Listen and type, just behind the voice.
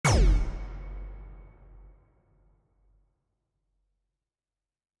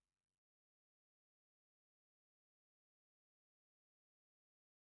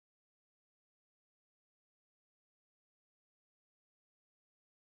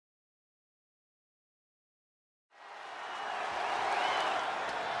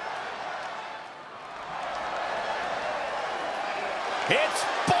It's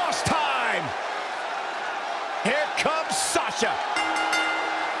boss time. Here comes Sasha.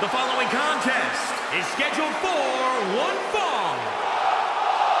 The following contest is scheduled for one fall.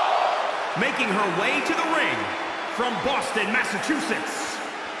 Making her way to the ring from Boston, Massachusetts,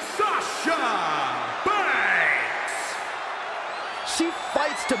 Sasha Banks. She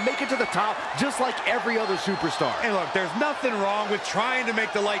fights to make it to the top just like every other superstar. Hey, look, there's nothing wrong with trying to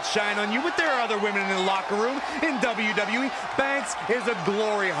make the light shine on you, but there are other women in the locker room in WWE. Banks is a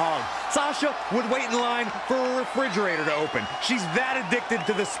glory hog. Sasha would wait in line for a refrigerator to open. She's that addicted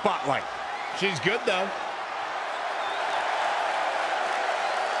to the spotlight. She's good, though.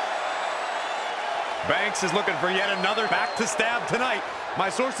 Banks is looking for yet another back to stab tonight. My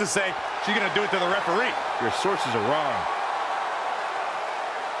sources say she's going to do it to the referee. Your sources are wrong.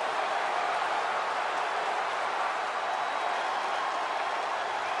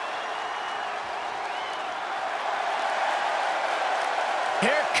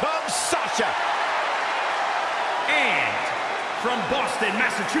 Here comes Sasha. And from Boston,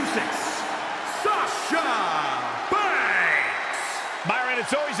 Massachusetts, Sasha Banks. Byron,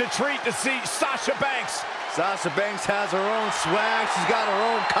 it's always a treat to see Sasha Banks. Sasha Banks has her own swag, she's got her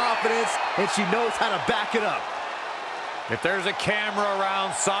own confidence, and she knows how to back it up. If there's a camera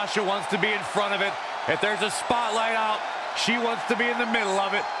around, Sasha wants to be in front of it. If there's a spotlight out, she wants to be in the middle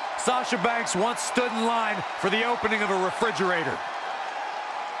of it. Sasha Banks once stood in line for the opening of a refrigerator.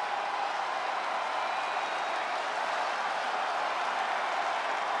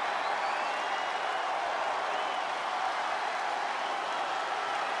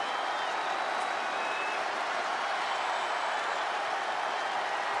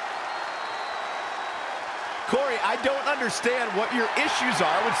 Corey, I don't understand what your issues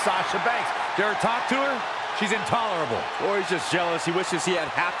are with Sasha Banks. You ever talk to her? She's intolerable. Or he's just jealous. He wishes he had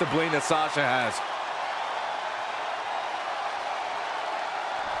half the bling that Sasha has.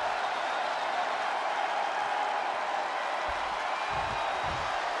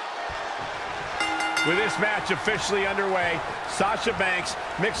 With this match officially underway, Sasha Banks'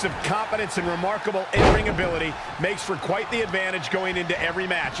 mix of confidence and remarkable in-ring ability makes for quite the advantage going into every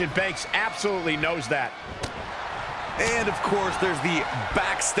match, and Banks absolutely knows that. And, of course, there's the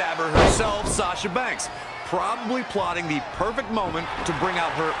backstabber herself, Sasha Banks, probably plotting the perfect moment to bring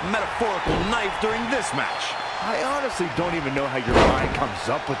out her metaphorical knife during this match. I honestly don't even know how your mind comes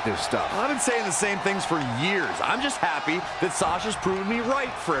up with this stuff. I've been saying the same things for years. I'm just happy that Sasha's proven me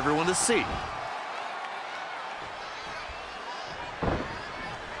right for everyone to see.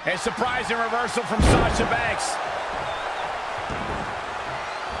 A surprising reversal from Sasha Banks.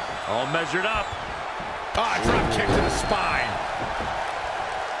 All measured up. Ah, drop kick to the spine.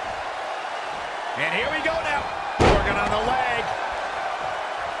 And here we go now. Working on the leg.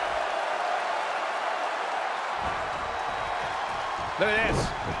 Look at this.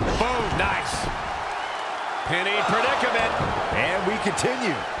 Boom, nice. Penny predicament. And we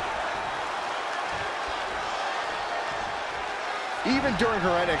continue. Even during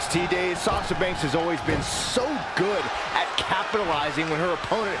her NXT days, Sasha Banks has always been so good at capitalizing when her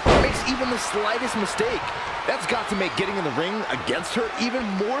opponent makes even the slightest mistake. That's got to make getting in the ring against her even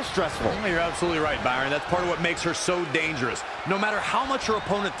more stressful. You're absolutely right, Byron. That's part of what makes her so dangerous. No matter how much her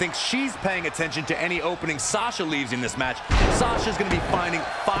opponent thinks she's paying attention to any opening Sasha leaves in this match, Sasha's going to be finding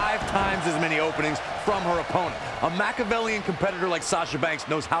 5 times as many openings from her opponent. A Machiavellian competitor like Sasha Banks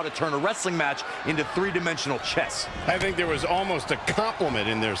knows how to turn a wrestling match into 3-dimensional chess. I think there was almost a compliment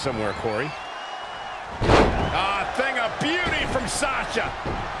in there somewhere, Corey. Thing of beauty from Sasha.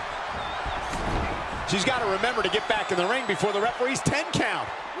 She's got to remember to get back in the ring before the referee's 10 count.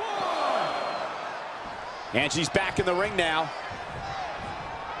 And she's back in the ring now.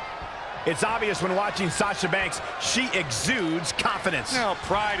 It's obvious when watching Sasha Banks, she exudes confidence. Now,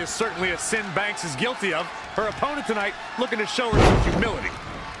 pride is certainly a sin Banks is guilty of. Her opponent tonight looking to show her some humility.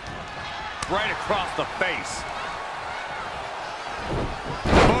 Right across the face.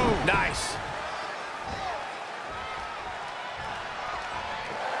 Boom, nice.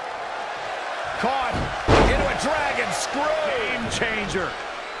 Caught into a dragon screw. Game changer.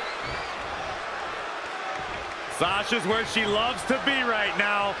 Sasha's where she loves to be right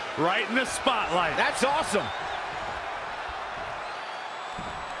now, right in the spotlight. That's awesome.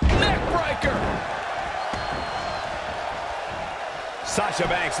 Neckbreaker. Sasha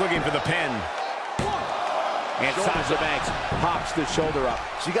Banks looking for the pin. And Sasha Banks pops the shoulder up.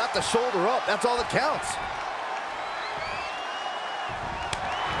 She got the shoulder up. That's all that counts.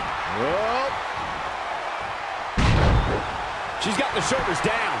 Whoa. She's got the shoulders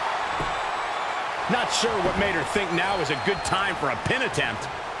down. Not sure what made her think now is a good time for a pin attempt.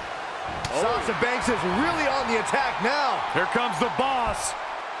 Sasha Banks is really on the attack now. Here comes the boss.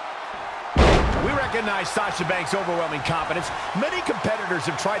 We recognize Sasha Banks' overwhelming confidence. Many competitors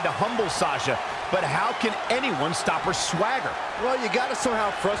have tried to humble Sasha, but how can anyone stop her swagger? Well, you got to somehow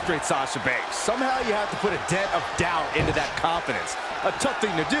frustrate Sasha Banks. Somehow you have to put a dent of doubt into that confidence. A tough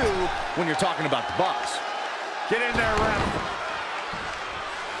thing to do when you're talking about the boss. Get in there, ref.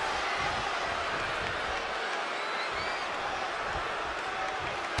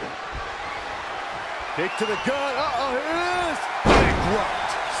 Kick to the gut. Uh-oh, here it is. Bankrupt.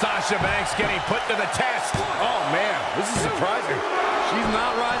 Sasha Banks getting put to the test. Oh, man, this is surprising. She's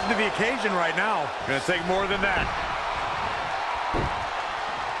not rising to the occasion right now. Gonna take more than that.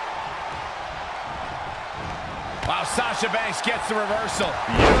 Wow, Sasha Banks gets the reversal.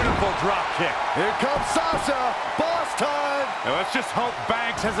 Beautiful drop kick. Here comes Sasha. Boss time. Now let's just hope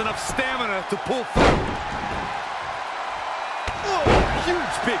Banks has enough stamina to pull through. Oh,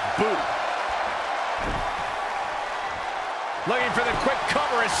 huge big boot. Looking for the quick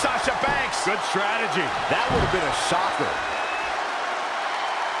cover is Sasha Banks. Good strategy. That would have been a shocker.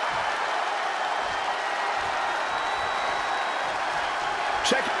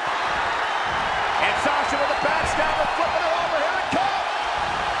 Check. And Sasha with a backstabber, flipping her over. Here it comes.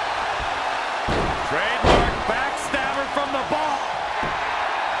 Trademark backstabber from the ball.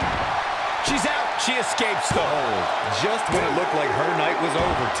 She's out. She escapes the hold. Just when it looked like her night was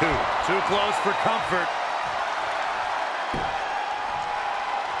over, too. Too close for comfort.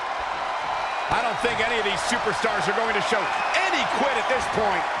 I don't think any of these superstars are going to show any quit at this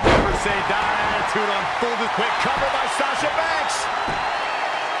point. Never say die attitude on full. Quick cover by Sasha Banks.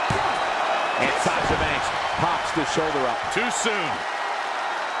 And Sasha Banks pops the shoulder up. Too soon.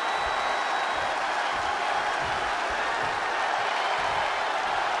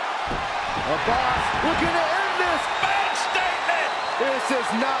 A boss looking to end this. Big statement. This is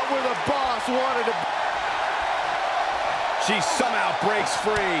not where the boss wanted to be. She somehow breaks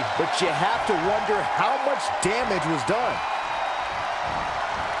free. But you have to wonder how much damage was done.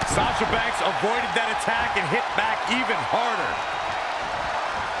 Sasha Banks avoided that attack and hit back even harder.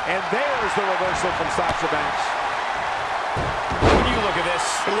 And there's the reversal from Sasha Banks. When you look at this,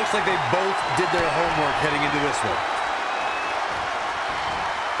 It looks like they both did their homework heading into this one.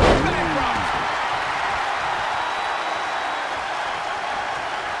 bankrupt.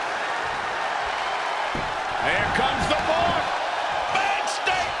 Here comes the boss. Bank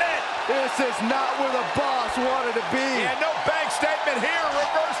statement. This is not where the boss wanted to be. Yeah, no bank statement here.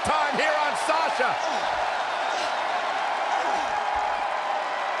 Reverse time here on Sasha.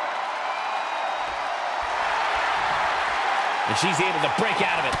 And she's able to break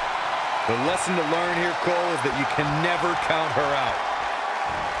out of it. The lesson to learn here, Cole, is that you can never count her out.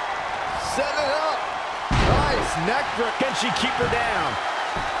 Set it up. Nice neck break. Can she keep her down?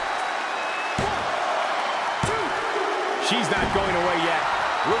 She's not going away yet.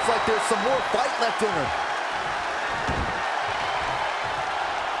 Looks like there's some more fight left in her.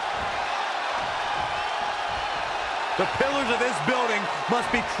 The pillars of this building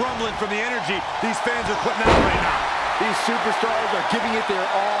must be crumbling from the energy these fans are putting out right now. These superstars are giving it their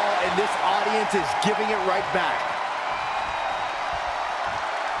all, and this audience is giving it right back.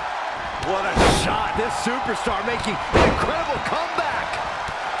 What a shot. This superstar making an incredible comeback.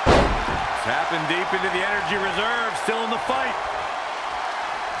 Tapping deep into the energy reserve, still in the fight.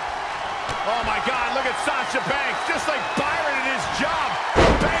 Oh, my God, look at Sasha Banks. Just like Byron in his job.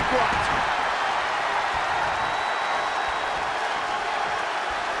 Bankrupt.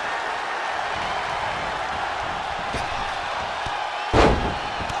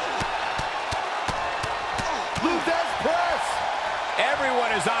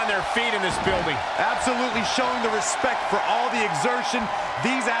 Everyone is on their feet in this building. Absolutely showing the respect for all the exertion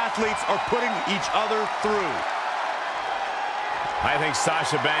these athletes are putting each other through. I think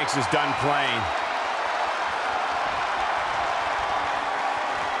Sasha Banks is done playing.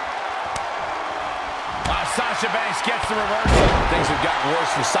 Sasha Banks gets the reversal. Things have gotten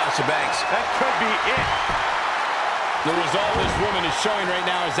worse for Sasha Banks. That could be it. The result this woman is showing right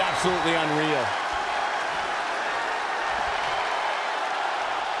now is absolutely unreal.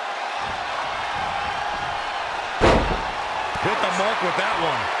 Hit the mark with that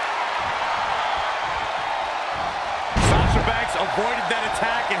one. Sasha Banks avoided that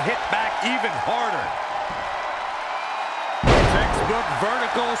attack and hit back even harder. Textbook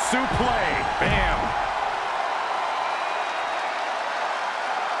vertical suplex. Bam.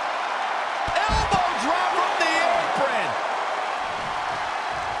 Elbow drop from the apron.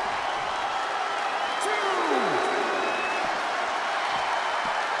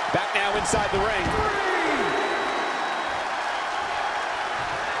 2. Back now inside the ring.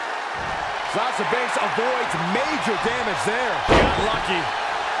 Sasha Banks avoids major damage there. Got lucky.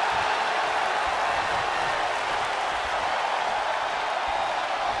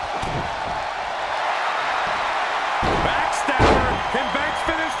 Backstabber. Can Banks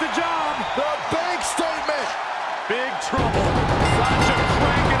finish the job? The Banks statement. Big trouble. Sasha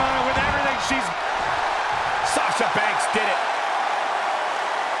cranking on it with everything she's... Sasha Banks did it.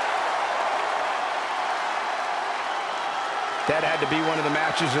 That had to be one of the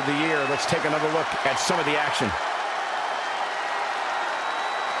matches of the year. Let's take another look at some of the action.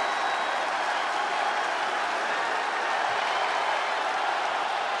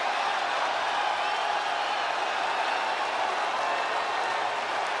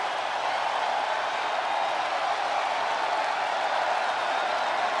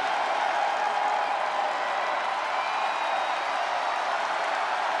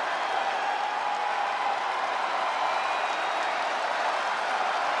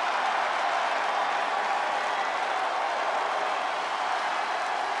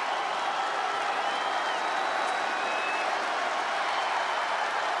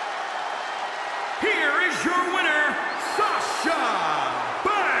 Here is your winner, Sasha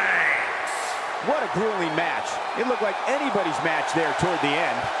Banks. What a grueling match. It looked like anybody's match there toward the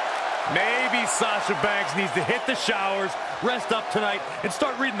end. Maybe Sasha Banks needs to hit the showers, rest up tonight, and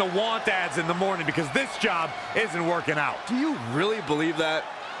start reading the want ads in the morning because this job isn't working out. Do you really believe that?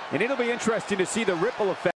 And it'll be interesting to see the ripple effect.